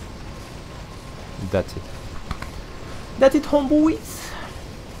 That's it. That's it, homeboys.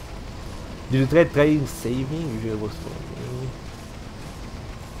 Did you try saving? Usually was for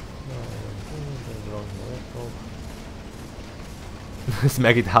me.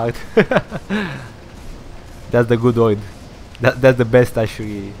 Smack it hard. That's the good word. That's the best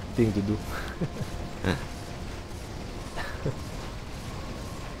actually thing to do.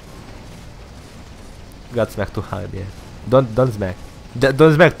 Got smacked too hard, yeah. Don't smack.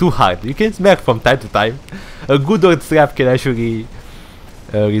 Don't smack too hard. You can smack from time to time. A good old slap can actually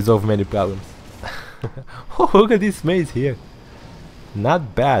resolve many problems. Oh, look at this maze here.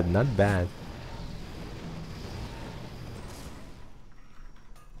 Not bad, not bad.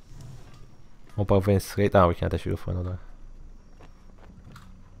 Opal Veins straight. Ah, we can't actually go for another.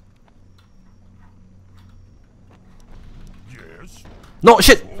 Yes. No,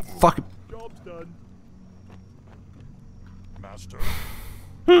 shit! Fuck. Job's done. Master.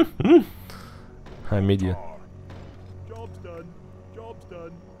 I'm idiot. Job's done. Job's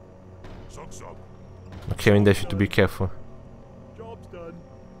done. Zug. Okay, in there should to be careful. Job's done.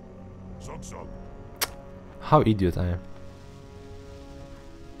 Zug. How idiot I am.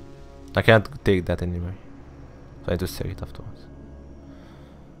 I can't take that anyway. So I need to sell it afterwards.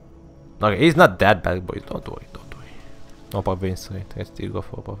 Okay, he's not that bad, boys. Don't worry. Opal Veins rate. Let's still go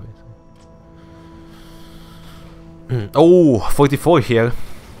for Opal Veins rate. Oh, 44 here.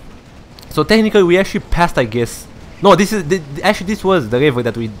 So technically we actually passed, I guess. No, this is actually this was the river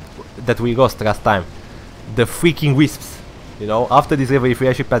that we lost last time. The freaking wisps. You know, after this river, if we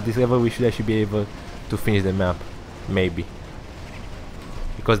actually pass this river, we should actually be able to finish the map, maybe.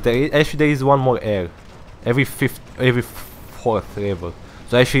 Because there is one more air, every fourth river.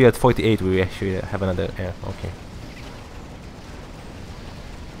 So actually at 48 we actually have another air. Okay.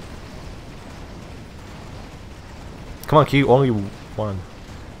 Come on, kill only one.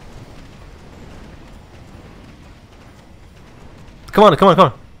 Come on, come on,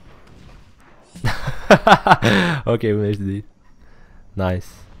 come on. Okay, we managed it.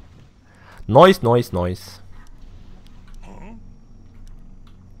 Nice. Noise, noise, noise.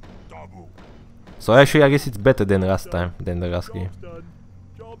 So actually, I guess it's better than last time, than the last game. Done.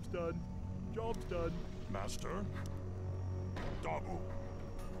 Job's done. Job's done. Master. Double.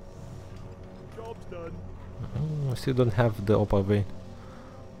 Job's done. I still don't have the upper vein.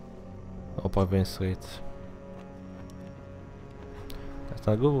 Upper vein straight. That's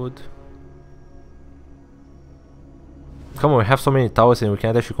not good. Come on, we have so many towers and we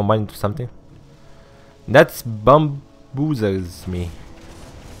can't actually combine into something. That's bamboozles me.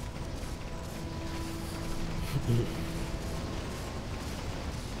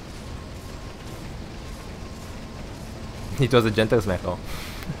 It was a gentle smack. Oh.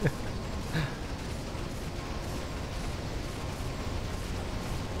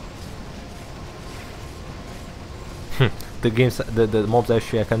 the mobs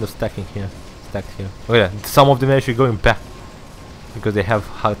actually are kind of stacked here. Oh yeah, some of them are actually going back because they have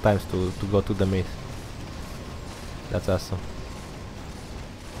hard times to go to the maze. That's awesome.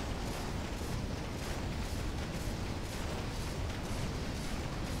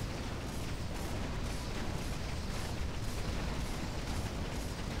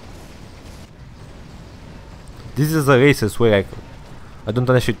 This is a races where I don't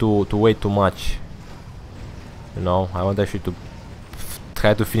want actually to wait too much. You know, I want actually to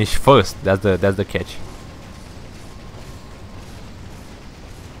try to finish first. That's the catch.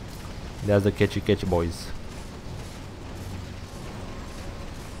 That's the catchy boys.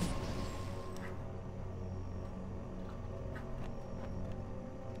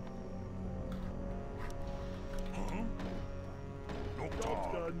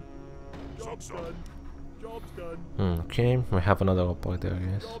 Job's done. Job's done. Okay, we have another operator, I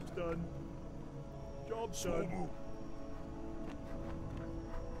guess. Job's done. Job's done.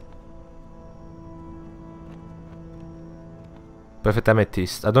 Perfect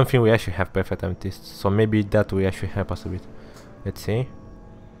amethyst. I don't think we actually have perfect amethyst, so maybe that will actually help us a bit. Let's see.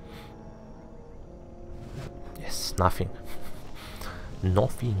 Yes, nothing.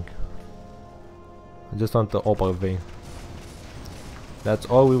 Nothing. I just want the upper vein. That's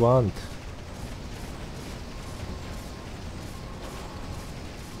all we want.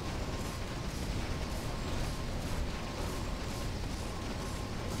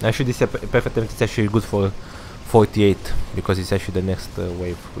 Actually, this perfect amethyst is actually good for 48 because it's actually the next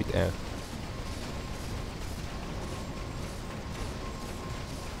wave with air.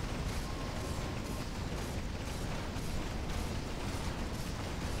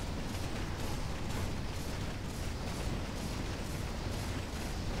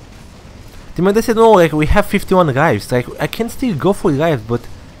 They said no, like we have 51 lives. Like I can still go for lives, but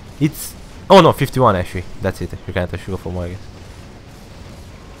it's oh no, 51 actually. That's it. You can't actually go for more, I guess.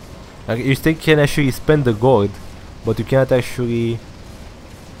 Like you still can actually spend the gold, but you cannot actually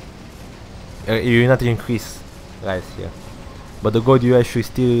you not increase lives here. But the gold you actually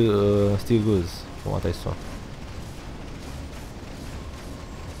still lose, from what I saw.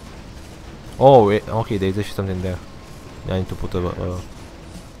 Oh wait, okay, there's actually something there. I need to put a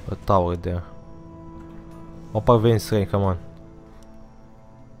tower there. Upper vein straight, come on.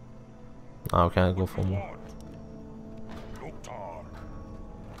 Ah, we can't go for more.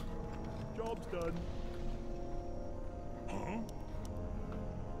 Job's done.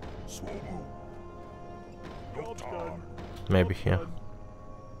 Job's done. Maybe here.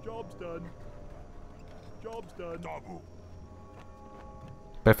 Job's done. Job's done.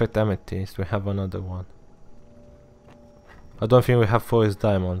 Perfect amethyst, we have another one. I don't think we have forest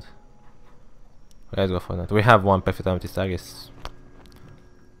diamond. Let's go for that. We have one perfect amethyst, I guess.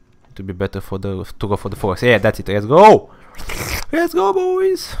 To be better for the to go for the forest. Yeah, that's it. Let's go. Let's go,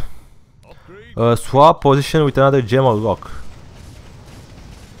 boys. Swap position with another gem or rock.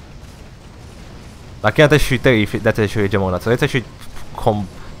 I can't actually tell if that's actually a gem or not. So let's actually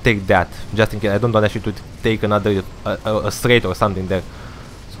take that just in case. I don't want actually to take another a straight or something there.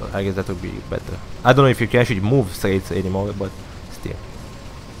 So I guess that would be better. I don't know if you can actually move straights anymore, but still.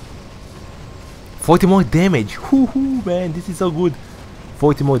 40 more damage. Woohoo, man, this is so good.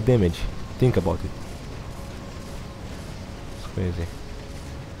 40 more damage. Think about it. It's crazy.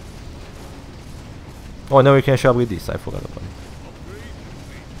 Oh, now we can shop with this. I forgot about it.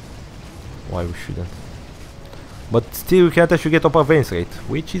 Why we shouldn't? But still, we can't actually get upper veins rate,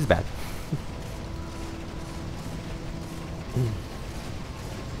 which is bad.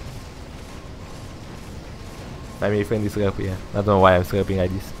 My friend is slurping, yeah. I don't know why I'm slurping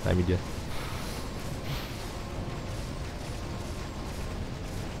like this. I'm idiot.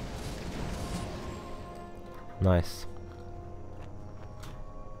 Nice.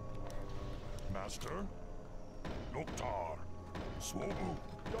 Master. Loktar. Swobu.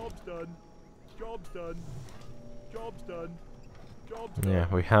 Job's done. Job's done. Job's done. Job's done. Yeah,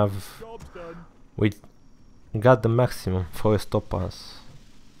 we have. Job's done. We got the maximum forest topaz.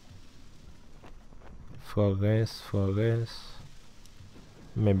 Forest.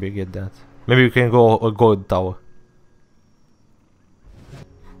 Maybe get that. Maybe we can go a gold tower.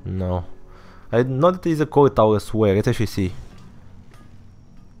 No. I know that there is a gold tower where. Let's actually see.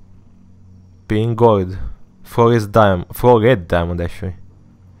 Being gold. Forest diamond. Florid diamond actually.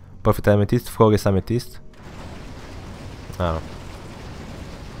 Perfect amethyst. Forest amethyst. Oh.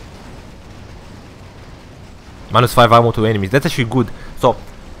 -5 armor to enemies. That's actually good. So,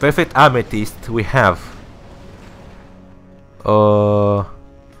 perfect amethyst we have.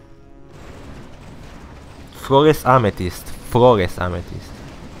 Flores amethyst.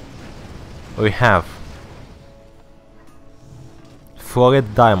 We have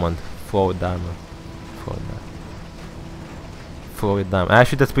florid diamond.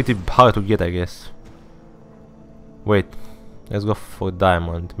 Actually, that's pretty hard to get, I guess. Wait, let's go for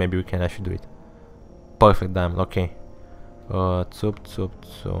diamond. Maybe we can actually do it. Perfect diamond. Okay. Zup.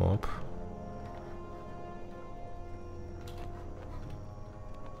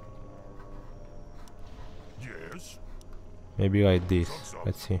 Yes. Maybe like this.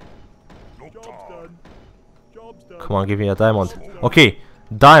 Let's see. Job's done. Job's done. Come on, give me a diamond. Okay,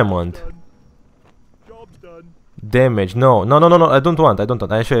 diamond. Job's done. Damage. No. I don't want.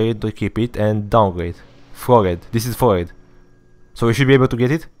 Actually, I need to keep it and downgrade. Florid. This is florid. So we should be able to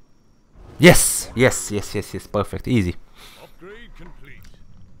get it. Yes. Perfect. Easy. Upgrade complete.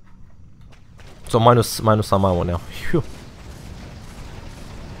 So minus some ammo now. Phew.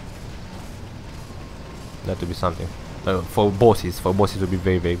 That would be something. For bosses would be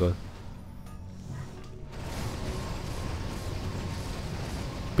very, very good.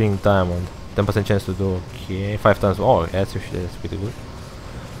 Pink diamond. 10% chance to do. Okay, 5 times. Oh, that's pretty good.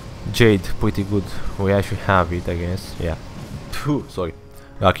 Jade, pretty good. We actually have it, I guess. Yeah. Phew, sorry.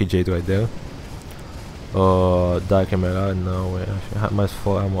 Lucky Jade right there. Dark Emerald, no. We actually have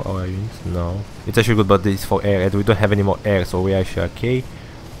 -4 armor aura units. No. It's actually good, but this is for air, and we don't have any more air, so we actually okay.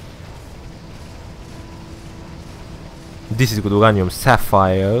 This is good. Uranium,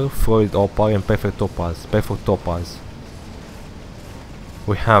 Sapphire, Florid Opal, and Perfect Topaz.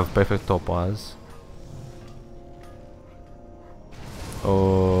 We have Perfect Topaz.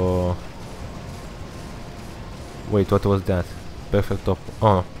 Oh. Wait, what was that? Perfect Opal.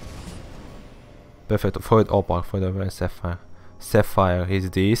 Oh. Perfect. Florid Opal, Florid Sapphire. Sapphire is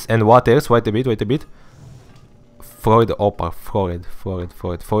this. And what else? Wait a bit. Florid Opal. Florid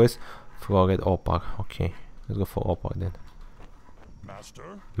Forest. Florid Opal. Okay. Let's go for Opal then.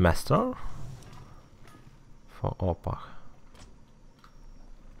 Master? For Opal.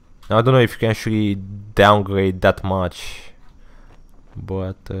 Now I don't know if you can actually downgrade that much,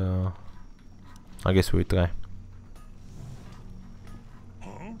 but I guess we'll try.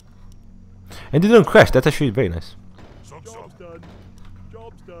 And it didn't crash, that's actually very nice. Job's done.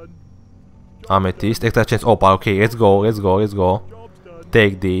 Job's done. Amethyst, extra chance Opal, okay, let's go. Job's done.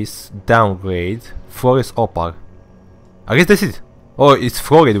 Take this, downgrade, Forest Opal. I guess that's it. Oh, it's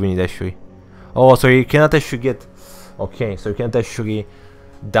Florid we need actually. Oh, so you cannot actually get... Okay, so you can't actually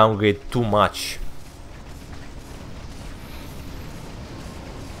downgrade too much.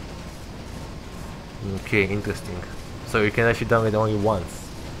 Okay, interesting. So you can actually downgrade only once.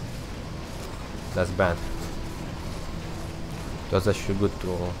 That's bad. That's actually good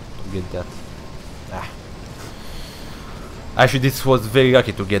to get that. Actually, this was very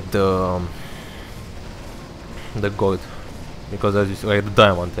lucky to get the gold, because as you see, like the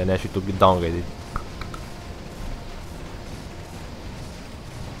diamond, and actually to be downgraded.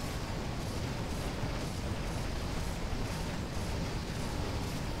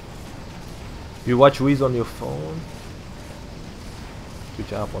 You watch Wiz on your phone?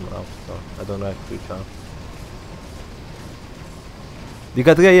 Switch up on App Store. I don't like Switch up.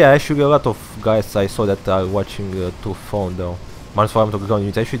 Yeah, actually a lot of guys I saw that are watching to phone though. Mars Farm to ground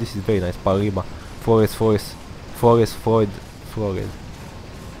units. Actually this is very nice. Pariba. Forest. Florid.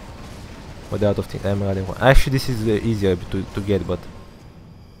 But they're out of things. Emerald. Actually this is easier to get, but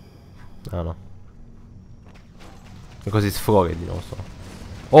I don't know. Because it's Florid, you know, so.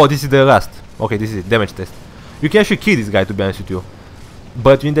 Oh, this is the last. Okay, this is it. Damage test. You can actually kill this guy, to be honest with you.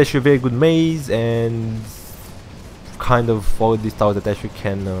 But you need actually a very good maze and kind of all these towers that actually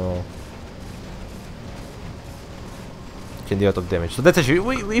can do a lot of damage. So that's actually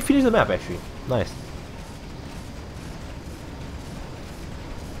we finished the map actually. Nice.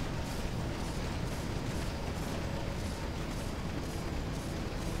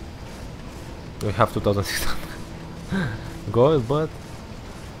 We have 2,600 gold, but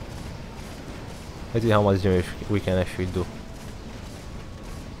let's see how much damage we can actually do.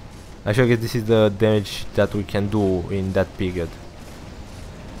 Actually, I guess this is the damage that we can do in that period.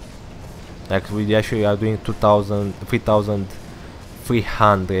 Like we actually are doing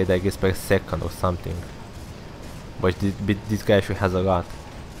 3,300 I guess per second or something. But this guy actually has a lot.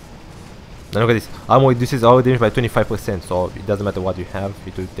 And look at this, armor reduces our damage by 25%, so it doesn't matter what you have,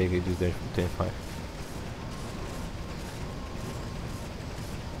 it will take reduced damage from 25.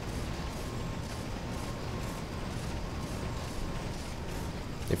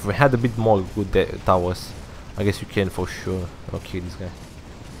 If we had a bit more good towers, I guess you can for sure. Okay, this guy.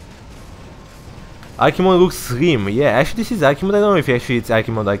 Archimon looks slim. Yeah, actually this is Archimon. I don't know if actually it's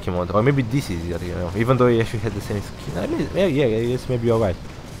Archimon, or maybe this is it, you know, even though he actually has the same skin. I mean, yeah, yes, maybe you're right.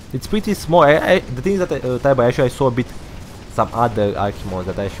 It's pretty small. The thing is that Taiba actually I saw a bit some other Archimons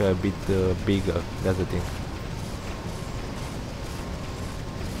that are actually a bit bigger. That's the thing.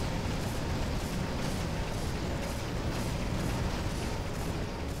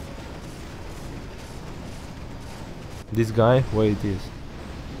 This guy, where it is?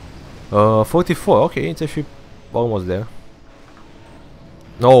 44. Okay, it's actually almost there.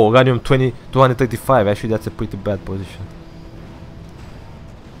 No, Uranium 235. Actually, that's a pretty bad position.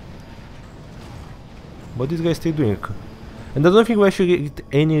 What this guy is still doing? And I don't think we actually get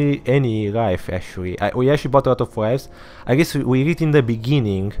any life actually. We actually bought a lot of lives. I guess we read in the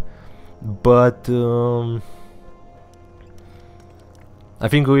beginning, but I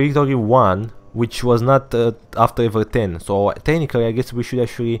think we read only one, which was not after ever 10. So technically, I guess we should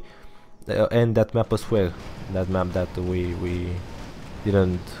actually end that map as well. That map that we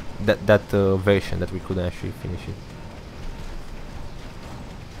didn't, that version that we couldn't actually finish it.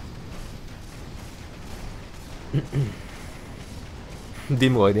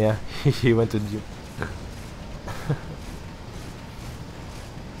 Dimwood, yeah, he went to gym.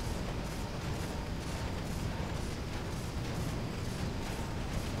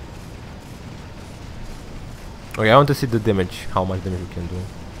 Okay, I want to see the damage, how much damage we can do.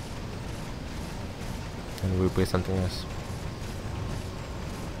 And we'll play something else.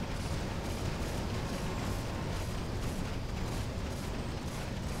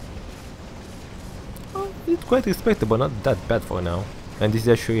 It's quite respectable, not that bad for now. And this is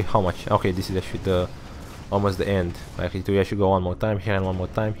actually how much? Okay, this is actually the almost the end. Like it will actually go one more time here and one more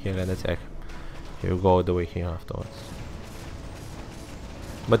time here, and that's it. Here we go all the way here afterwards.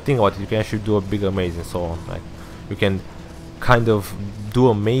 But think about it, you can actually do a bigger maze and so on. Like you can kind of do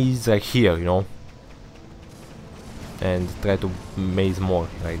a maze like here, you know, and try to maze more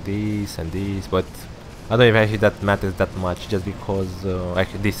like this and this. But I don't even actually that matters that much, just because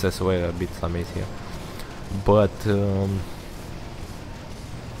like this as well a bit some maze here. But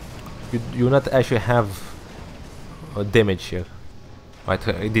you not actually have damage here, right?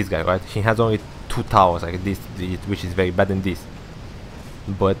 This guy, right? He has only 2 towers like this, which is very bad in this.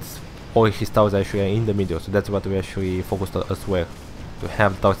 But all his towers actually are in the middle, so that's what we actually focused on as well, to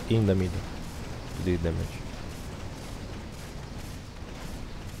have towers in the middle to do damage.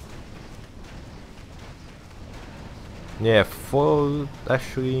 Yeah,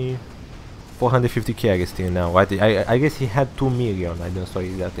 actually 450k I guess till now, right? I guess he had 2 million, I don't know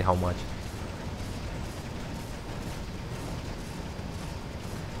exactly how much.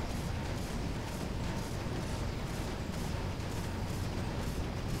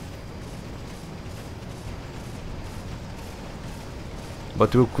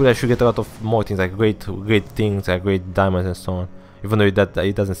 But we could actually get a lot of more things, like great things, like great diamonds and so on. Even though that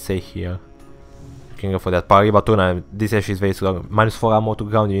it doesn't say here. You can go for that. Paraiba Tuna, this actually is very strong. -4 armor to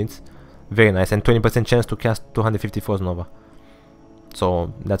ground units. Very nice. And 20% chance to cast 250 Frost Nova.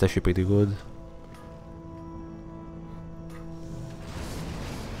 So that's actually pretty good.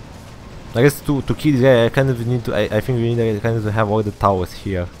 I guess to kill this guy, I kind of need to. I think we need kind of to have all the towers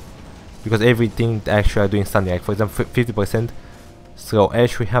here, because everything actually are doing something. Like for example, 50%. So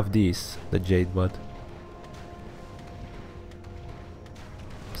Ash, we have this, the Jade, but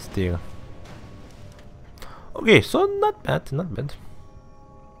still. Okay, so not bad, not bad.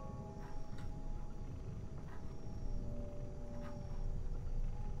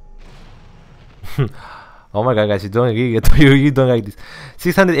 Oh my god, guys, you don't really get, you don't like this.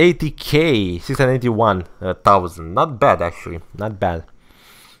 680k, 681,000. Not bad, actually, not bad.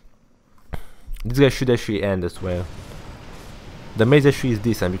 This guy should actually end as well. The maze actually is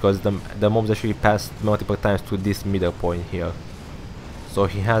decent because the mobs actually pass multiple times to this middle point here, so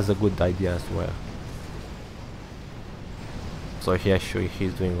he has a good idea as well. So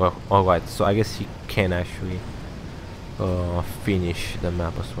he's doing alright. So I guess he can actually finish the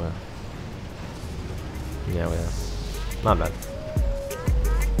map as well. Yeah, well, not bad.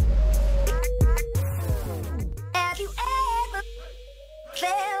 Have you ever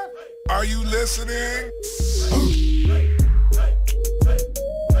felt Are you listening?